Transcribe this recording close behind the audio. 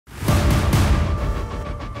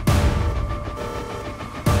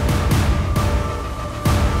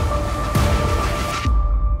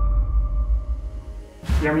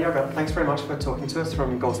Jaromír Jágr, thanks very much for talking to us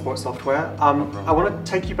from Goal Sport Software. I want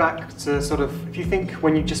to take you back to sort of, if you think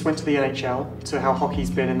when you just went to the NHL, to how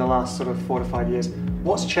hockey's been in the last sort of 4 to 5 years,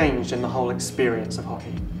 what's changed in the whole experience of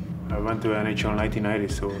hockey? I went to NHL in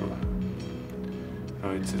 1990, so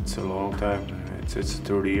it's a long time. It's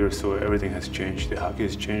 30 years, so everything has changed. The hockey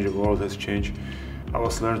has changed, the world has changed. I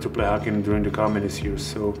was learning to play hockey during the communist years,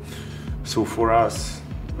 so for us,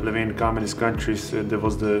 living in communist countries, there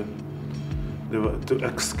was to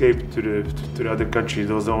escape to the other country.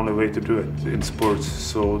 That was the only way to do it in sports.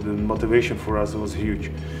 So the motivation for us was huge.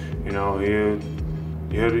 You know, you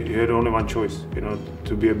had only one choice. You know,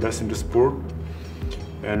 to be a best in the sport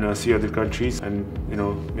and see other countries, and you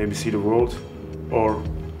know, maybe see the world, or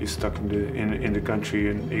you're stuck in the country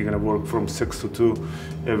and you're gonna work from 6 to 2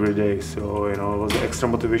 every day. So you know, it was extra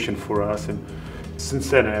motivation for us. And since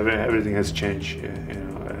then, everything has changed. You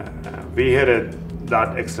know, we had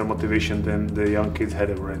that extra motivation than the young kids had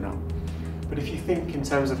it right now. But if you think in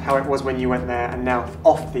terms of how it was when you went there and now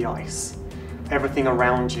off the ice, everything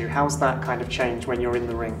around you, how's that kind of changed when you're in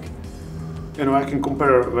the rink? You know, I can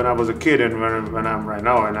compare when I was a kid and when I'm right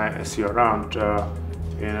now, and I see around,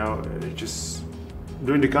 you know, just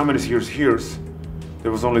during the communist years,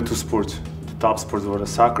 there was only 2 sports. The top sports were the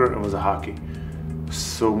soccer and was the hockey.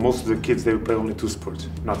 So most of the kids, they play only 2 sports,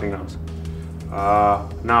 nothing else.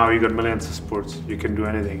 Now you got millions of sports. You can do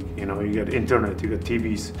anything. You know, you got internet, you got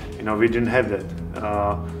TVs. You know, we didn't have that.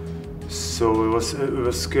 So it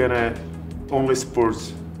was kind of only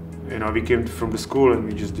sports. You know, we came from the school and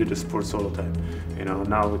we just did the sports all the time. You know,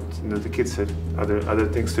 now the kids had other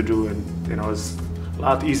things to do, and you know, it's a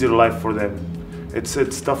lot easier life for them.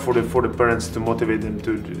 It's tough for the parents to motivate them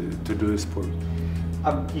to do the sport.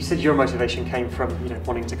 You said your motivation came from, you know,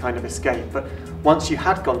 wanting to kind of escape, but once you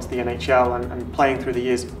had gone to the NHL and playing through the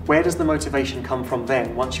years, where does the motivation come from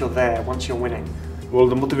then, once you're there, once you're winning? Well,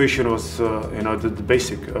 the motivation was, you know, the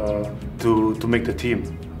basic, to make the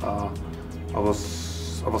team. I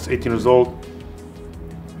was 18 years old,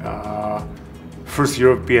 first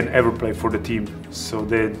European ever played for the team, so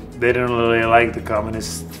they didn't really like the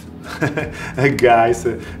communist guys,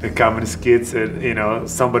 communist kids, and you know,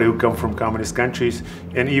 somebody who come from communist countries,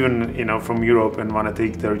 and even you know, from Europe, and want to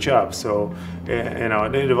take their job. So you know,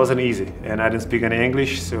 it wasn't easy, and I didn't speak any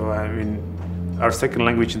English. So I mean, our second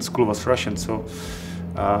language in school was Russian. So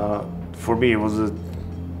for me, it was a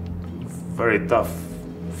very tough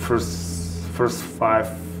first 5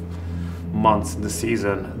 months in the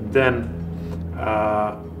season. Then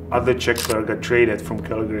other Czech player got traded from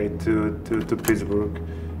Calgary to Pittsburgh.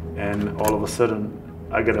 And all of a sudden,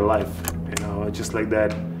 I get a life, you know, just like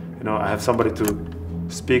that. You know, I have somebody to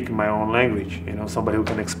speak my own language, you know, somebody who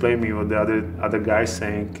can explain me what the other guys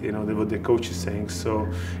saying, you know, what the coach is saying. So,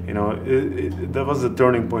 you know, that was the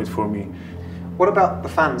turning point for me. What about the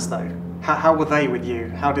fans, though? How were they with you?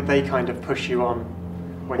 How did they kind of push you on?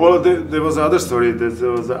 Well, there was another story.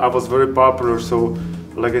 I was very popular, so,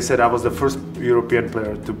 like I said, I was the first European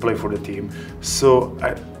player to play for the team. So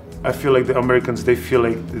I feel like the Americans, they feel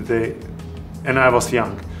like and I was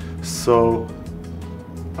young, so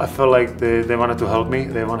I felt like they wanted to help me.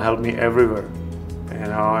 They want to help me everywhere, you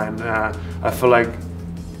know, and I feel like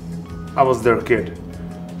I was their kid.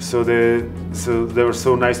 So they were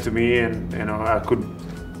so nice to me, and you know, I could,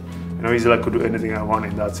 you know, easily I could do anything I want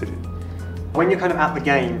in that city. When you're kind of at the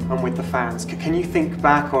game and with the fans, can you think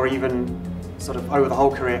back, or even sort of over the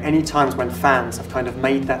whole career, any times when fans have kind of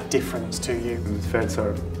made that difference to you? The fans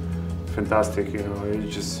are fantastic, you know.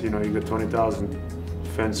 You just, you know, you got 20,000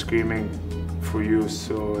 fans screaming for you.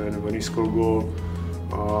 So, and when you score a goal,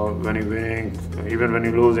 when you're winning, even when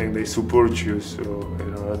you're losing, they support you. So,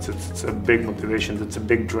 you know, it's a big motivation. It's a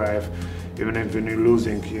big drive. Even if when you're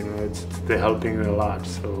losing, you know, they're helping you a lot.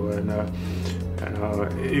 So, and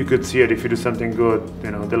you could see it if you do something good.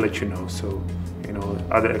 You know, they let you know. So, you know,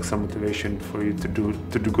 other extra motivation for you to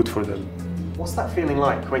do good for them. What's that feeling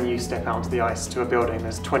like when you step out onto the ice to a building,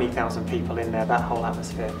 there's 20,000 people in there, that whole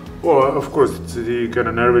atmosphere? Well, of course, you're kind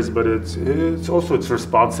of nervous, but it's also its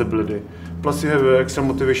responsibility. Plus, you have extra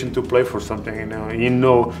motivation to play for something. You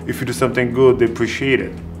know, if you do something good, they appreciate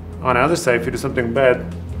it. On the other side, if you do something bad,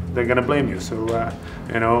 they're gonna blame you. So,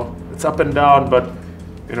 you know, it's up and down, but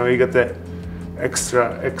you know, you get the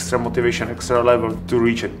extra motivation, extra level to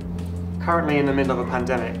reach it. Currently in the middle of a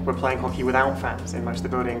pandemic, we're playing hockey without fans in most of the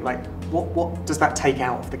building. Like, what does that take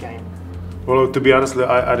out of the game? Well, to be honest,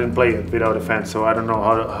 I didn't play it without a fan, so I don't know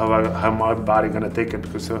how my body gonna take it,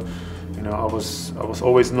 because you know, I was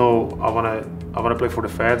always know I wanna play for the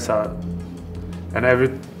fans, and every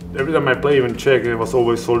time I play, even Czech, it was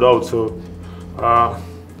always sold out. So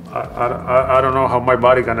I don't know how my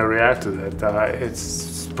body gonna react to that.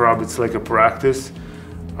 It's probably it's like a practice.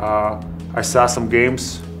 I saw some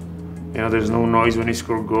games. You know, there's no noise when you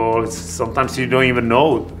score a goal. Sometimes you don't even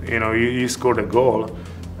know. You know, you scored a goal.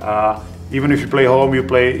 Even if you play home,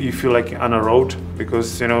 you feel like on a road,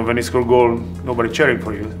 because you know when you score a goal, nobody cheering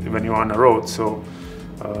for you when you're on the road. So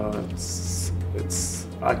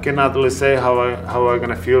I cannot really say how I'm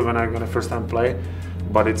gonna feel when I'm gonna first time play,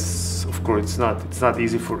 but of course it's not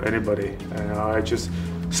easy for anybody.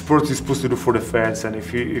 Sports is supposed to do for the fans, and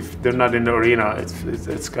if they're not in the arena,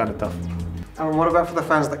 it's kind of tough. And what about for the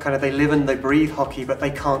fans that kind of they live and they breathe hockey, but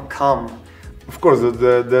they can't come? Of course,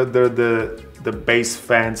 the base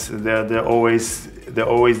fans, they're always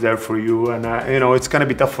there for you, and you know, it's gonna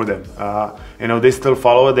be tough for them. You know, they still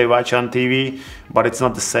follow it, they watch on TV, but it's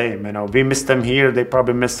not the same. You know, we miss them here, they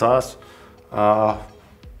probably miss us. But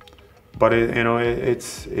you know,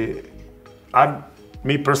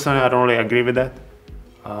 me personally, I don't really agree with that.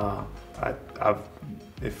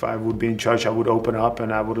 If I would be in charge, I would open up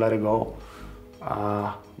and I would let it go.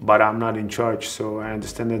 But I'm not in charge, so I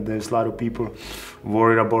understand that there's a lot of people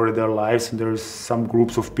worried about their lives, and there's some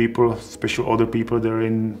groups of people, especially older people, that are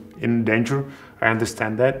in danger. I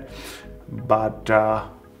understand that, but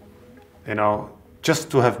you know, just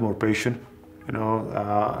to have more patience. You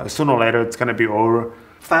know, sooner or later it's gonna be over.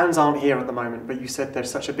 Fans aren't here at the moment, but you said they're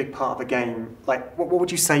such a big part of the game. Like, what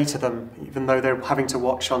would you say to them, even though they're having to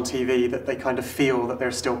watch on TV, that they kind of feel that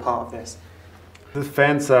they're still part of this? The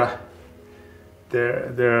fans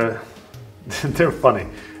they're funny.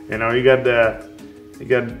 You know, you got a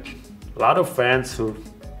lot of fans who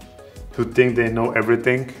think they know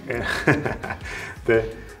everything.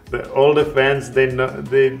 All the fans, they know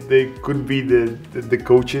they could be the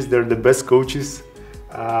coaches. They're the best coaches.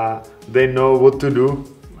 They know what to do.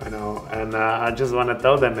 You know, and I just want to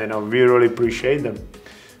tell them, you know, we really appreciate them,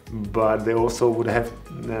 but they also would have,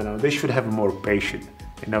 you know, they should have more patience,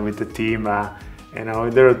 you know, with the team. You know,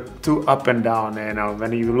 they're too up and down. You know,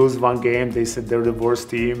 when you lose one game, they said they're the worst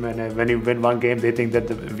team, and when you win one game, they think that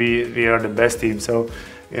we are the best team. So,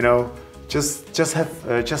 you know, just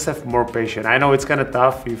have more patience. I know it's kind of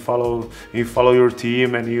tough. You follow your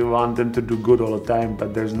team and you want them to do good all the time,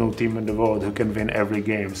 but there's no team in the world who can win every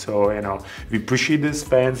game. So, you know, we appreciate these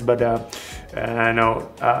fans, but I know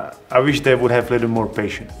I wish they would have a little more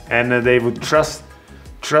patience, and they would trust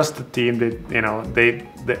the team. That, you know, they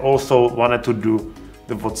also wanted to do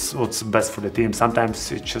what's best for the team.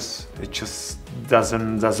 Sometimes it just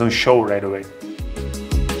doesn't show right away.